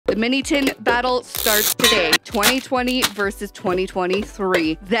The mini tin battle starts today. 2020 versus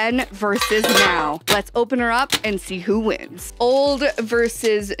 2023. Then versus now. Let's open her up and see who wins. Old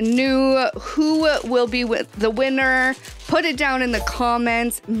versus new. Who will be the winner? Put it down in the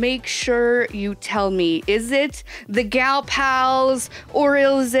comments. Make sure you tell me, is it the Galar Pals or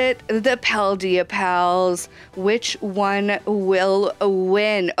is it the Paldea Pals? Which one will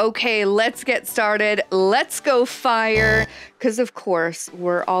win? Okay, let's get started. Let's go fire. Because of course,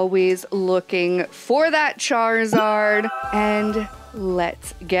 we're always looking for that Charizard. And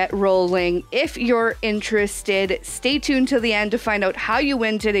let's get rolling. If you're interested, stay tuned to the end to find out how you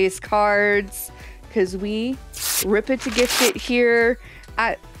win today's cards. Because we rip it to gift it here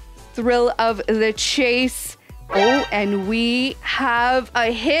at Thrill of the Chase. Oh, and we have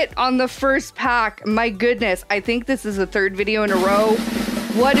a hit on the first pack. My goodness, I think this is the third video in a row.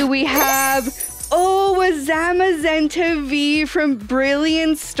 What do we have? Oh, a Zamazenta V from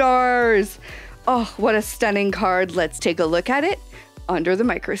Brilliant Stars. Oh, what a stunning card. Let's take a look at it under the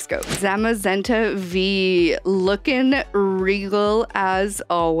microscope. Zamazenta V, looking regal as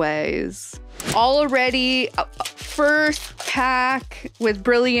always. Already first pack with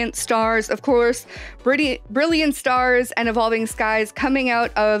Brilliant Stars, of course. Brilliant Stars and Evolving Skies coming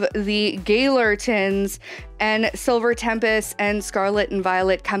out of the Galar TINS, and Silver Tempest and Scarlet and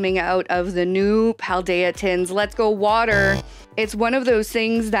Violet coming out of the new Paldea TINS. Let's go water. It's one of those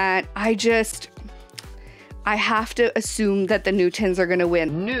things that I have to assume that the new TINS are gonna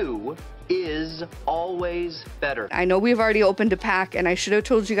win. New is always better. I know we've already opened a pack and I should have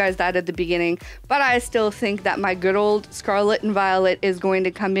told you guys that at the beginning, but I still think that my good old Scarlet and Violet is going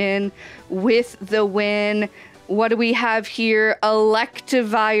to come in with the win. What do we have here?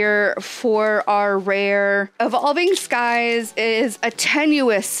 Electivire for our rare. Evolving Skies is a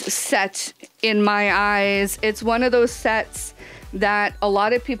tenuous set in my eyes. It's one of those sets that a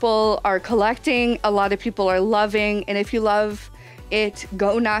lot of people are collecting, a lot of people are loving, and if you love it,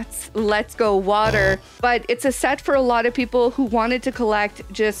 go nuts. Let's go water. But it's a set for a lot of people who wanted to collect,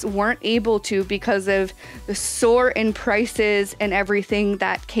 just weren't able to because of the soar in prices and everything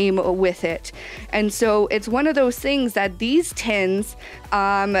that came with it. And so it's one of those things that these tins,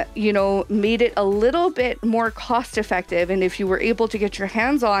 you know, made it a little bit more cost effective. And if you were able to get your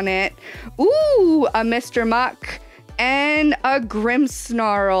hands on it, ooh, a Mr. Muck and a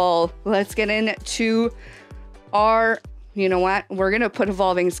Grimmsnarl. Let's get into our, you know what? We're going to put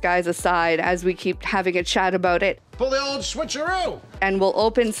Evolving Skies aside as we keep having a chat about it. Pull the old switcheroo. And we'll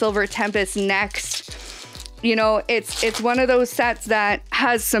open Silver Tempest next. You know, it's one of those sets that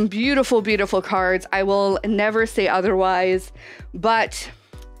has some beautiful, beautiful cards. I will never say otherwise, but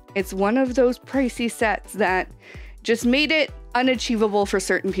it's one of those pricey sets that just made it unachievable for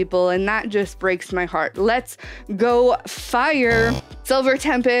certain people, and that just breaks my heart. Let's go fire. Silver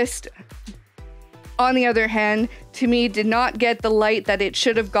Tempest, on the other hand, to me did not get the light that it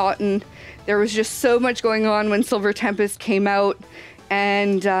should have gotten. There was just so much going on when Silver Tempest came out,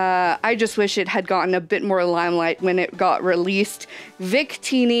 and I just wish it had gotten a bit more limelight when it got released.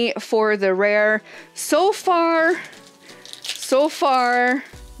 Victini for the rare. So far,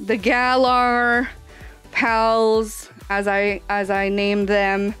 the Galar Pals, as I named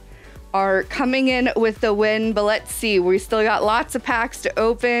them, are coming in with the win, but let's see. We still got lots of packs to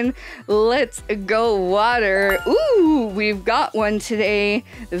open. Let's go water. Ooh, we've got one today.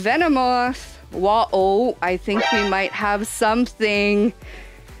 Venomoth. Oh, I think we might have something.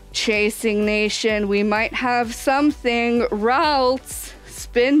 Chasing Nation, we might have something. Ralts,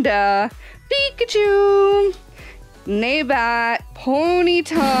 Spinda, Pikachu, Nabat,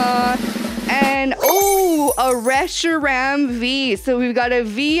 Ponyta, and oh, a Reshiram V. So we've got a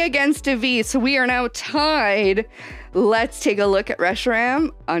V against a V. So we are now tied. Let's take a look at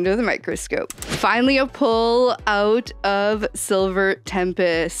Reshiram under the microscope. Finally a pull out of Silver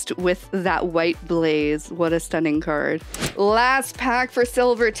Tempest with that white blaze. What a stunning card. Last pack for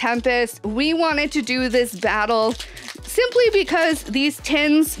Silver Tempest. We wanted to do this battle simply because these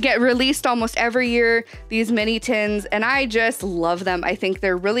tins get released almost every year, these mini tins, and I just love them. I think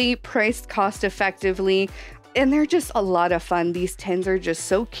they're really priced cost effectively, and they're just a lot of fun. These tins are just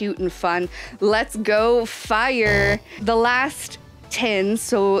so cute and fun. Let's go fire. The last tins,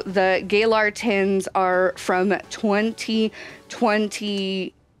 so the Galar tins, are from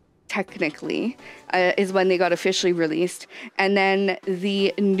 2020 technically, is when they got officially released. And then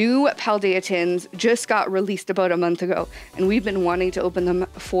the new Paldea tins just got released about a month ago, and we've been wanting to open them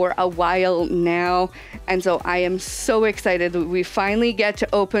for a while now. And so I am so excited that we finally get to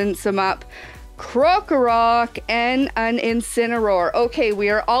open some up. Krokorok and an Incineroar. Okay, we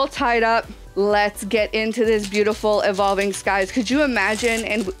are all tied up. Let's get into this beautiful Evolving Skies. Could you imagine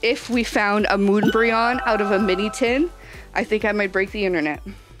and if we found a Moonbryon out of a mini tin? I think I might break the internet.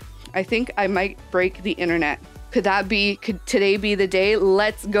 I think I might break the internet. Could today be the day?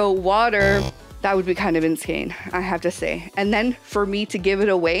 Let's go water. That would be kind of insane, I have to say. And then for me to give it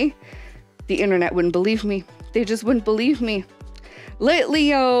away, the internet wouldn't believe me. They just wouldn't believe me.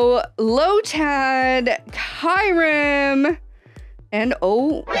 Litleo, Lotad, Kyrim, and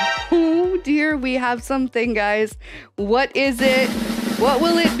oh dear, we have something, guys. What is it? What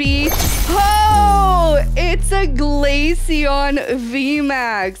will it be? Oh, it's a Glaceon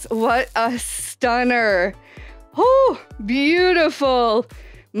VMAX. What a stunner. Oh, beautiful.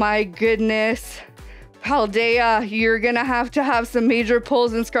 My goodness. Paldea, you're gonna have to have some major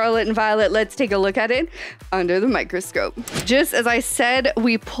pulls in Scarlet and Violet. Let's take a look at it under the microscope. Just as I said,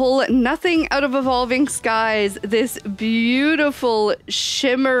 we pull nothing out of Evolving Skies. This beautiful,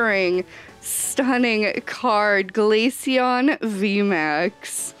 shimmering, stunning card, Glaceon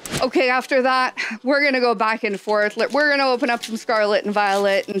VMAX. Okay, after that, we're gonna go back and forth. We're gonna open up some Scarlet and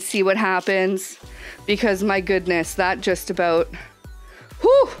Violet and see what happens. Because my goodness, that just about,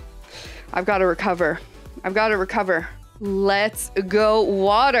 whew, I've gotta recover. I've got to recover. Let's go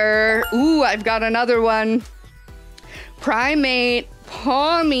water. Ooh, I've got another one. Primate,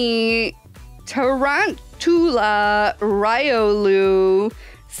 Pawmi, Tarantula, Riolu,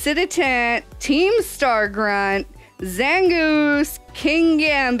 Ciditant, Team Star Grunt, Zangoose, King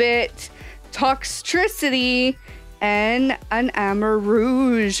Gambit, Toxtricity, and an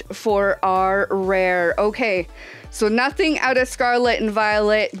Amarouge for our rare. Okay, so nothing out of Scarlet and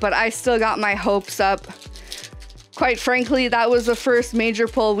Violet, but I still got my hopes up. Quite frankly, that was the first major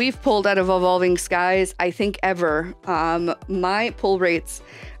pull we've pulled out of Evolving Skies, I think ever. My pull rates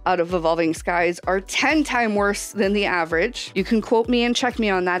out of Evolving Skies are 10 times worse than the average. You can quote me and check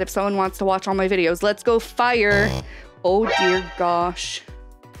me on that if someone wants to watch all my videos. Let's go fire. Oh dear gosh.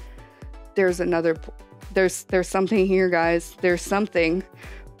 There's another, there's something here, guys. There's something.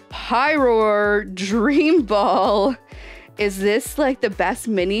 Pyroar, Dream Ball. Is this like the best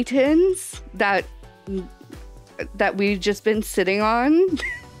mini tins that we've just been sitting on?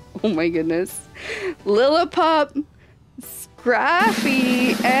 Oh my goodness. Lillipup,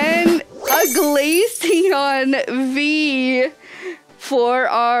 Scrappy, and a Glaceon V for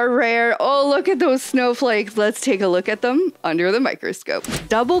our rare. Oh, look at those snowflakes. Let's take a look at them under the microscope.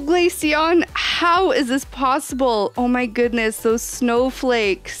 Double Glaceon? How is this possible? Oh my goodness, those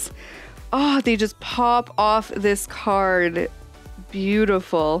snowflakes. Oh, they just pop off this card.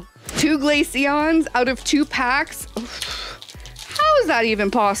 Beautiful. 2 Glaceons out of 2 packs. How is that even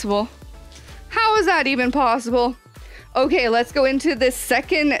possible? How is that even possible? Okay, let's go into this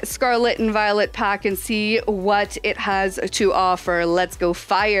second Scarlet and Violet pack and see what it has to offer. Let's go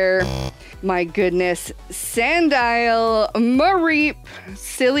fire. My goodness. Sandile, Mareep,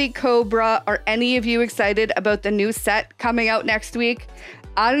 Silly Cobra. Are any of you excited about the new set coming out next week?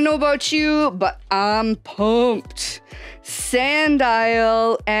 I don't know about you, but I'm pumped.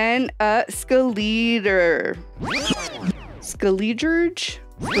 Sandile and a Skeleator. Skeleaturge?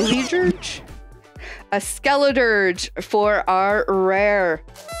 Skeleaturge? A Skeleturge for our rare.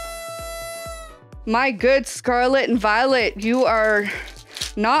 My good Scarlet and Violet, you are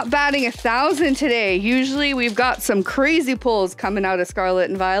not batting 1,000 today. Usually we've got some crazy pulls coming out of Scarlet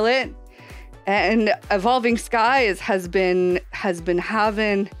and Violet. And Evolving Skies has been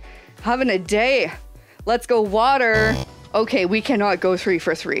having a day. Let's go water. Okay, we cannot go 3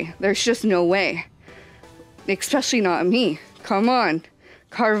 for 3. There's just no way. Especially not me. Come on.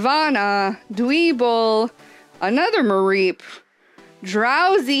 Carvana, Dweeble, another Mareep,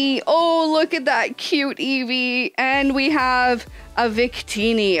 Drowsy. Oh, look at that cute Eevee. And we have a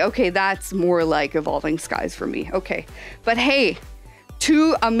Victini. Okay, that's more like Evolving Skies for me. Okay, but hey,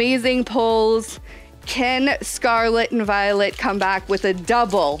 2 amazing pulls. Can Scarlet and Violet come back with a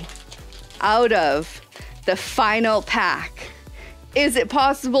double out of the final pack? Is it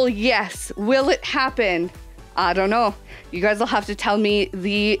possible? Yes. Will it happen? I don't know. You guys will have to tell me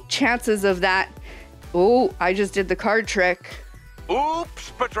the chances of that. Oh, I just did the card trick.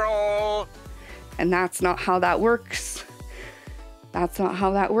 Oops, patrol. And that's not how that works. That's not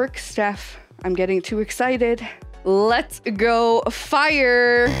how that works, Steph. I'm getting too excited. Let's go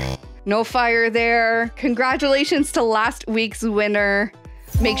fire. No fire there. Congratulations to last week's winner.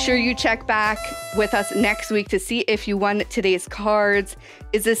 Make sure you check back with us next week to see if you won today's cards.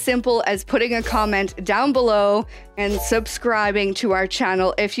 is as simple as putting a comment down below and subscribing to our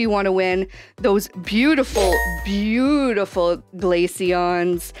channel if you want to win those beautiful, beautiful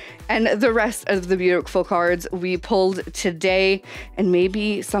Glaceons and the rest of the beautiful cards we pulled today, and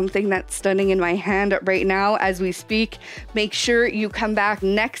maybe something that's stunning in my hand right now as we speak. Make sure you come back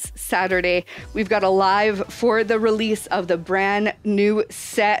next Saturday. We've got a live for the release of the brand new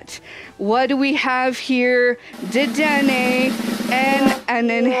set. What do we have here? Didane and an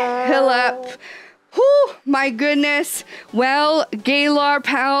Inhilep. Whew, my goodness. Well, Galar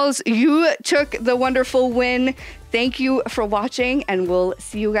Pals, you took the wonderful win. Thank you for watching, and we'll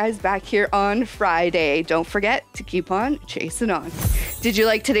see you guys back here on Friday. Don't forget to keep on chasing on. Did you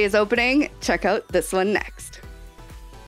like today's opening? Check out this one next.